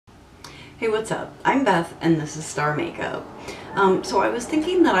Hey, what's up? I'm Beth and this is Star Makeup. So I was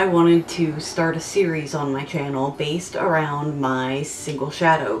thinking that I wanted to start a series on my channel based around my single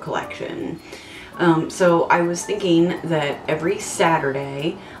shadow collection. So I was thinking that every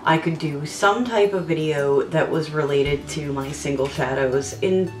Saturday I could do some type of video that was related to my single shadows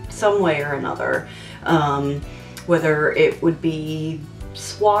in some way or another. Whether it would be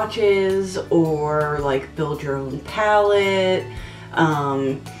swatches or like build your own palette,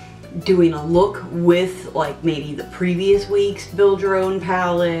 doing a look with like maybe the previous week's build your own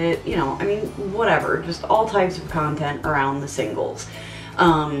palette, you know, I mean, whatever, just all types of content around the singles.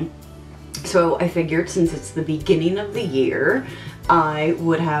 So I figured since it's the beginning of the year, I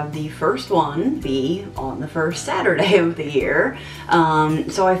would have the first one be on the first Saturday of the year.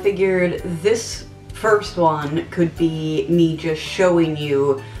 So I figured this first one could be me just showing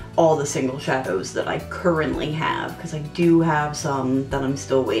you all the single shadows that I currently have, because I do have some that I'm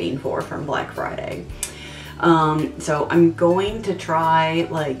still waiting for from Black Friday. So I'm going to try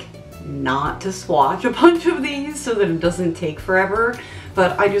like not to swatch a bunch of these so that it doesn't take forever,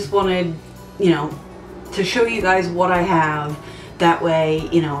 but I just wanted, you know, to show you guys what I have. That way,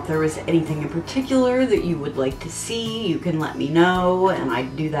 you know, if there was anything in particular that you would like to see, you can let me know and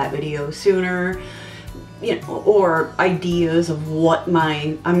I'd do that video sooner. You know, or ideas of what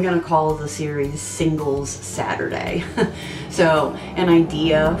I'm gonna call the series Singles Saturday. So an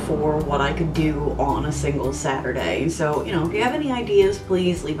idea for what I could do on a Singles Saturday. So, you know, if you have any ideas,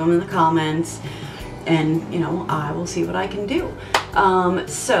 please leave them in the comments and, you know, I will see what I can do.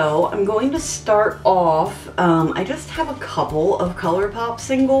 So I'm going to start off, I just have a couple of ColourPop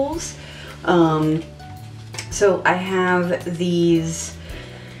singles. So I have these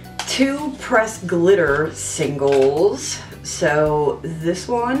two pressed glitter singles. So this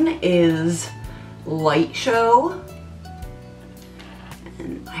one is Light Show,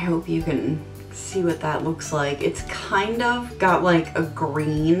 and I hope you can see what that looks like. It's kind of got like a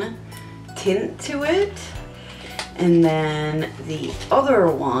green tint to it. And then the other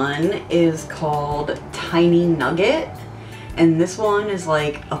one is called Tiny Nugget, and this one is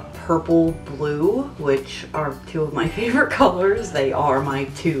like a purple blue, which are two of my favorite colors. They are my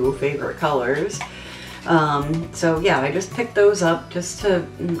two favorite colors. So yeah, I just picked those up just to,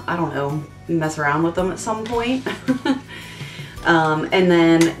 I don't know, mess around with them at some point. And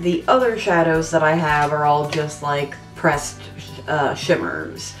then the other shadows that I have are all just like pressed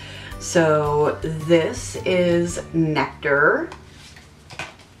shimmers. So this is Nectar.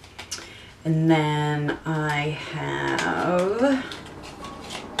 And then I have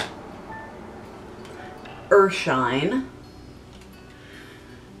Earthshine,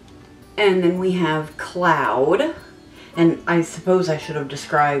 and then we have Cloud, and I suppose I should have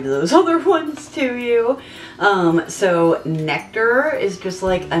described those other ones to you. So Nectar is just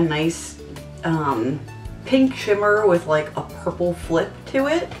like a nice pink shimmer with like a purple flip to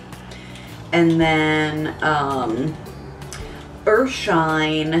it, and then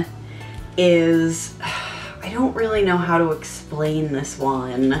Earthshine is, I don't really know how to explain this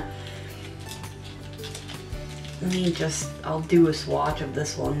one. I'll do a swatch of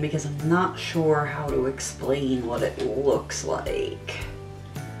this one because I'm not sure how to explain what it looks like.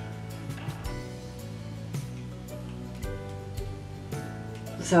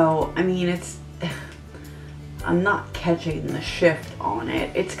 So, I mean, I'm not catching the shift on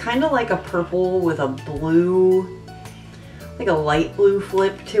it. It's kind of like a purple with a blue, like a light blue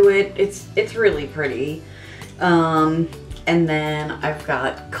flip to it. It's really pretty. And then I've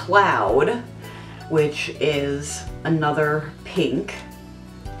got Cloud, which is another pink.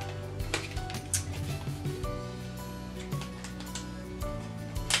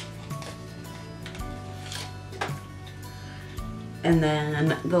 And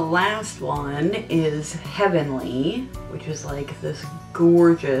then the last one is Heavenly, which is like this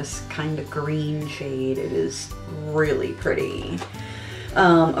gorgeous kind of green shade. It is really pretty.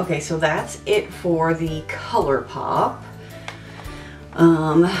 Okay, so that's it for the ColourPop.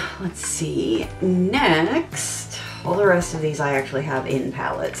 Let's see, next, all the rest of these I actually have in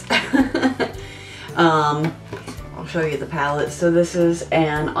palettes. I'll show you the palette. So this is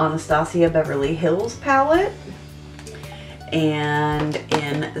an Anastasia Beverly Hills palette, and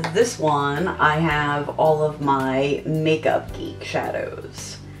in this one I have all of my Makeup Geek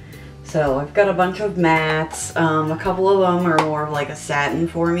shadows. So I've got a bunch of mattes, a couple of them are more of like a satin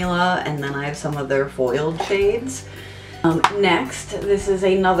formula, and then I have some of their foiled shades. Next, this is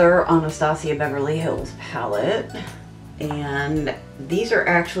another Anastasia Beverly Hills palette, and these are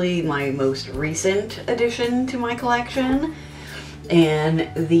actually my most recent addition to my collection, and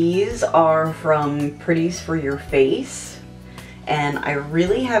these are from Pretties for Your Face, and I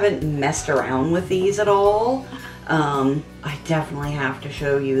really haven't messed around with these at all. I definitely have to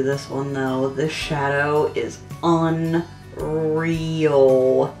show you this one though. This shadow is unreal.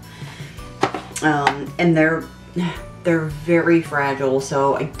 And they're very fragile,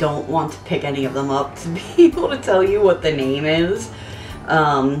 so I don't want to pick any of them up to be able to tell you what the name is.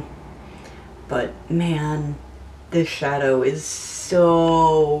 But man, this shadow is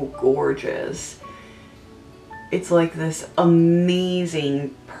so gorgeous. It's like this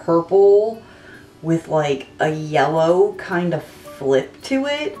amazing purple with like a yellow kind of flip to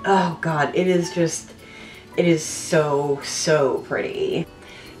it. Oh god, it is so pretty.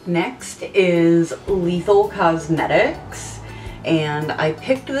 Next is Lethal Cosmetics, and I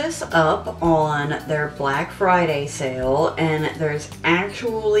picked this up on their Black Friday sale, and there's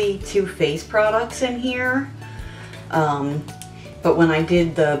actually 2 face products in here. But when I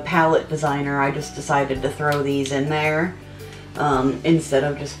did the palette designer, I just decided to throw these in there instead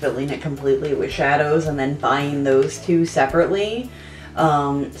of just filling it completely with shadows and then buying those 2 separately.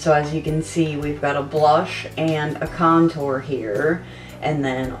 So as you can see, we've got a blush and a contour here, and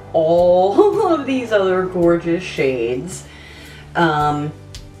then all of these other gorgeous shades. And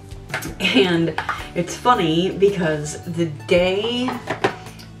it's funny because the day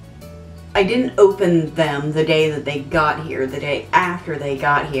I didn't open them the day that they got here, the day after they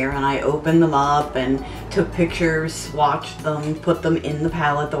got here, and I opened them up and took pictures, swatched them, put them in the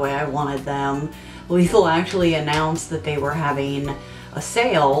palette the way I wanted them. Lethal actually announced that they were having a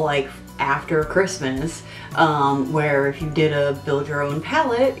sale like after Christmas, where if you did a build your own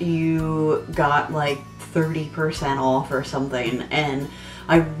palette, you got like 30% off or something, and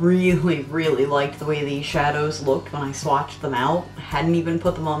I really liked the way these shadows looked when I swatched them out. I hadn't even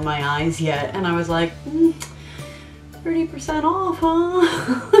put them on my eyes yet, and I was like, 30% off, huh?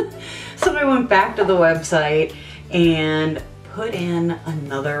 So I went back to the website and put in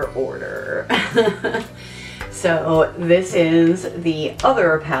another order. So this is the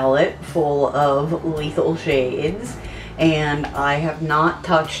other palette full of Lethal shades, and I have not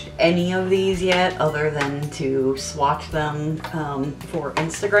touched any of these yet other than to swatch them for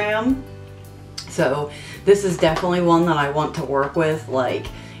Instagram. So this is definitely one that I want to work with like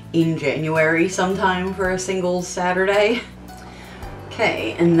in January sometime for a singles Saturday.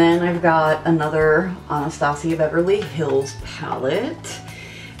 Okay, and then I've got another Anastasia Beverly Hills palette.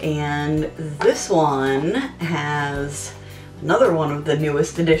 And this one has another one of the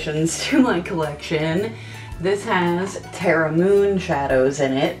newest additions to my collection. This has Terra Moon shadows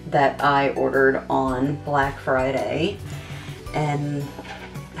in it that I ordered on Black Friday. And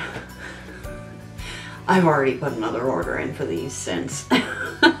I've already put another order in for these since.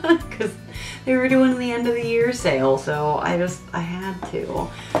 Because they were doing the end of the year sale, so I had to.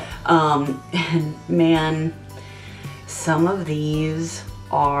 And man, some of these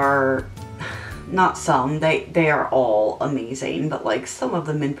are, not some, they are all amazing, but like some of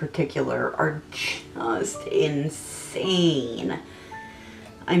them in particular are just insane.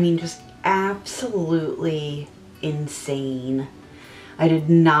 I mean, just absolutely insane. I did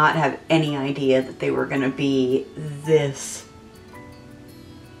not have any idea that they were gonna be this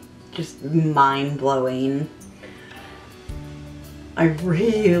just mind-blowing. I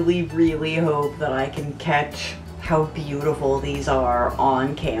really hope that I can catch how beautiful these are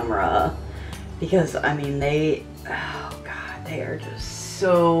on camera, because I mean oh god, they are just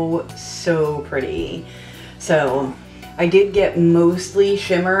so pretty. So I did get mostly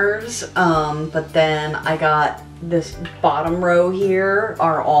shimmers, but then I got this bottom row here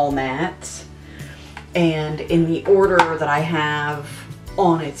are all mattes, and in the order that I have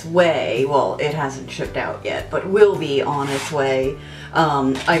on its way, well, it hasn't shipped out yet, but will be on its way,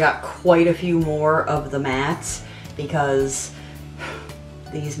 I got quite a few more of the mattes, because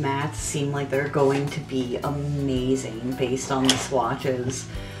these mattes seem like they're going to be amazing based on the swatches.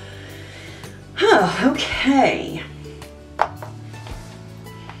 Okay.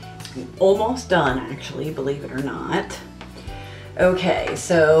 Almost done, actually, believe it or not. Okay,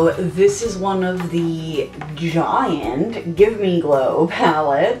 so this is one of the giant Give Me Glow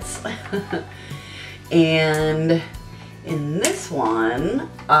palettes. And in this one,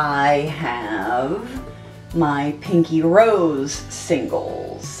 I have my Pinky Rose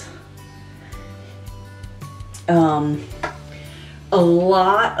singles. A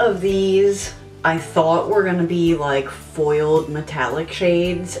lot of these I thought were gonna be like foiled metallic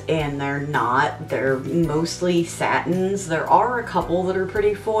shades, and they're not. They're mostly satins. There are a couple that are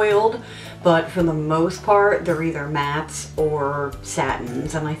pretty foiled, but for the most part they're either mattes or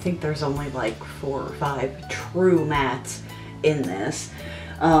satins, and I think there's only like 4 or 5 true mattes in this.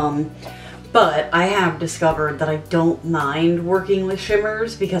 But I have discovered that I don't mind working with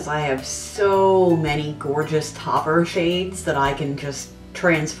shimmers because I have so many gorgeous topper shades that I can just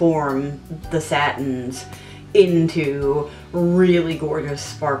transform the satins into really gorgeous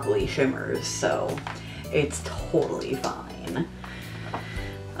sparkly shimmers, so it's totally fine.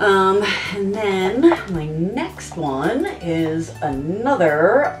 And then my next one is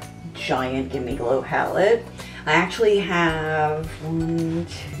another giant Gimme Glow palette. I actually have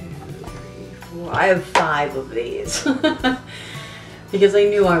I have 5 of these because I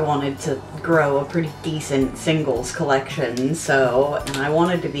knew I wanted to grow a pretty decent singles collection, and I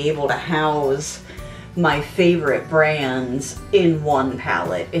wanted to be able to house my favorite brands in one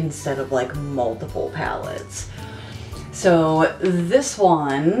palette instead of like multiple palettes. So this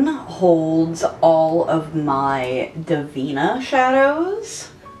one holds all of my Divina shadows,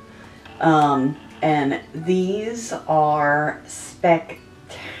 and these are spectacular.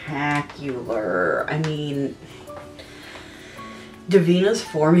 I mean, Divina's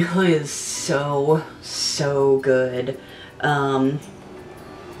formula is so good.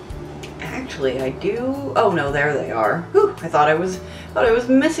 Actually, I do. Oh no, there they are. Whew, I thought I was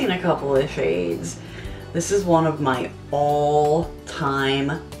missing a couple of shades. This is one of my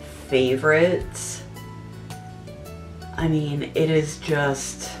all-time favorites. I mean, it is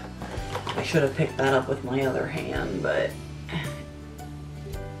just. I should have picked that up with my other hand, but.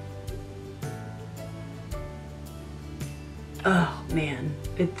 Oh man,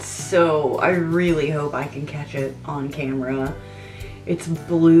 it's so. I really hope I can catch it on camera. It's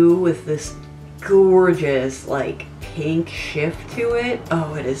blue with this gorgeous, like, pink shift to it.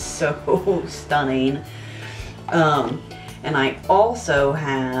 Oh, it is so stunning. And I also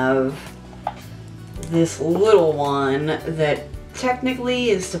have this little one that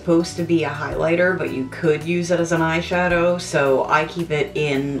technically is supposed to be a highlighter, but you could use it as an eyeshadow, so I keep it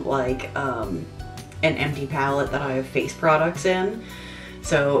in, like, an empty palette that I have face products in.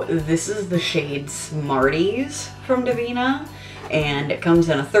 So this is the shade Smarties from Divina. And it comes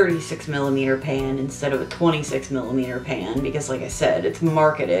in a 36mm pan instead of a 26mm pan because, like I said, it's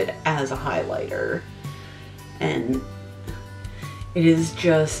marketed as a highlighter. And it is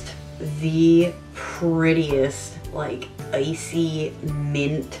just the prettiest, like, icy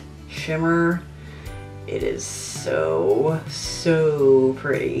mint shimmer. It is so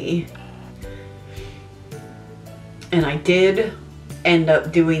pretty. And I did end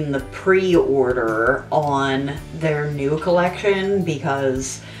up doing the pre-order on their new collection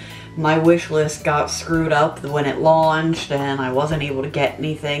because my wish list got screwed up when it launched and I wasn't able to get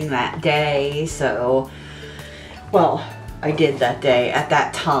anything that day. So, well, I did that day. At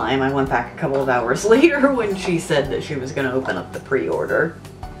that time, I went back a couple of hours later when she said that she was going to open up the pre-order.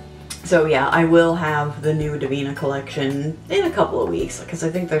 So yeah, I will have the new Divina collection in a couple of weeks because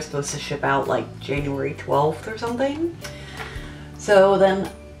I think they're supposed to ship out like January 12th or something. So then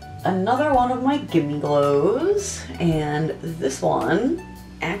another one of my Gimme Glows, and this one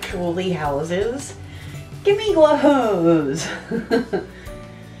actually houses Gimme Glows.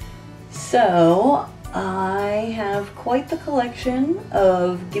 So I have quite the collection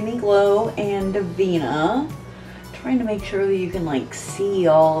of Gimme Glow and Divina. Trying to make sure that you can like see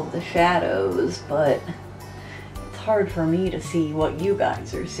all of the shadows, but it's hard for me to see what you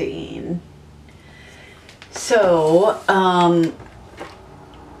guys are seeing. So,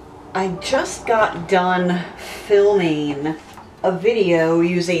 I just got done filming a video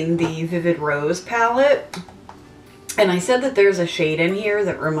using the Vivid Rose palette, and I said that there's a shade in here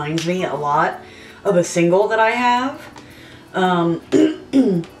that reminds me a lot of a single that I have.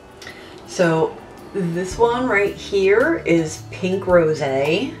 So this one right here is Pink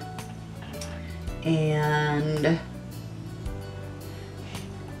Rosé, and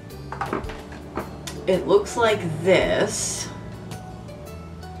it looks like this.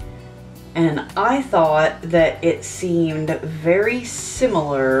 And I thought that it seemed very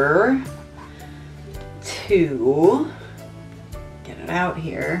similar to, get it out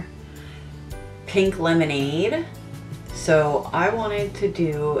here, Pink Lemonade. So I wanted to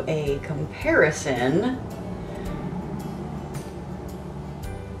do a comparison.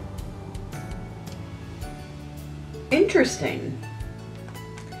 Interesting.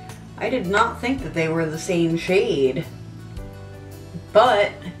 I did not think that they were the same shade,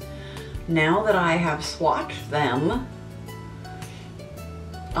 but now that I have swatched them,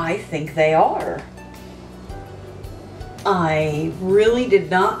 I think they are. I really did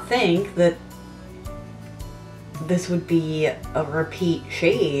not think that this would be a repeat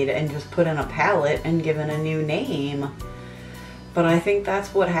shade and just put in a palette and given a new name, but I think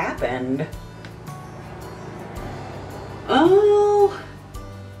that's what happened. Oh,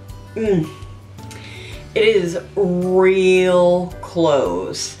 it is real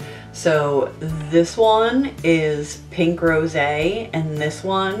close. So this one is Pink Rosé and this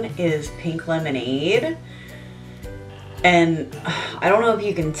one is Pink Lemonade. And I don't know if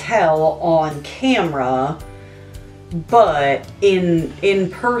you can tell on camera, but in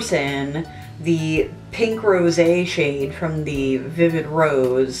person, the Pink Rosé shade from the Vivid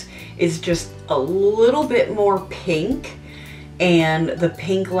Rose is just a little bit more pink, and the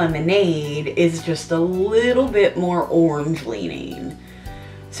Pink Lemonade is just a little bit more orange leaning.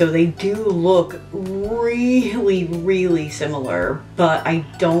 So they do look really, really similar, but I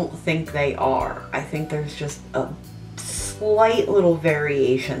don't think they are. I think there's just a slight little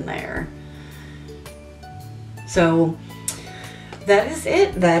variation there. So that is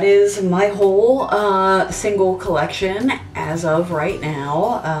it. That is my whole single collection as of right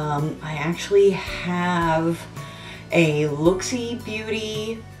now. I actually have a Looksy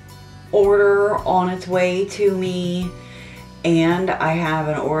Beauty order on its way to me, and I have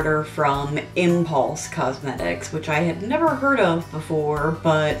an order from Impulse Cosmetics, which I had never heard of before,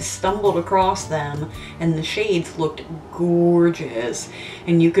 but stumbled across them, and the shades looked gorgeous.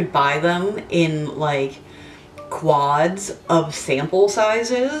 And you could buy them in like quads of sample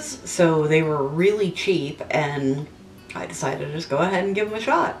sizes, so they were really cheap, and I decided to just go ahead and give them a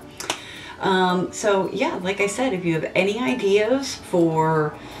shot. So yeah, like I said, if you have any ideas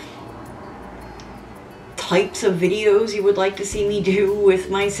for types of videos you would like to see me do with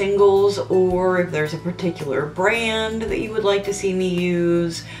my singles, or if there's a particular brand that you would like to see me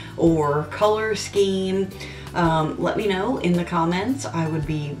use, or color scheme, let me know in the comments. I would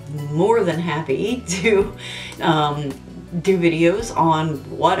be more than happy to do videos on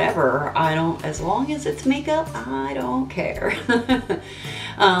whatever. As long as it's makeup, I don't care.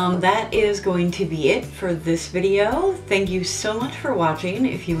 That is going to be it for this video. Thank you so much for watching.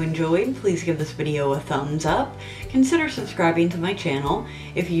 If you enjoyed, please give this video a thumbs up. Consider subscribing to my channel.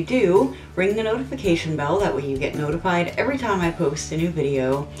 If you do, ring the notification bell, that way you get notified every time I post a new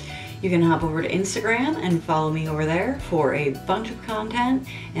video. You can hop over to Instagram and follow me over there for a bunch of content,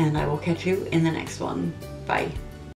 and I will catch you in the next one. Bye.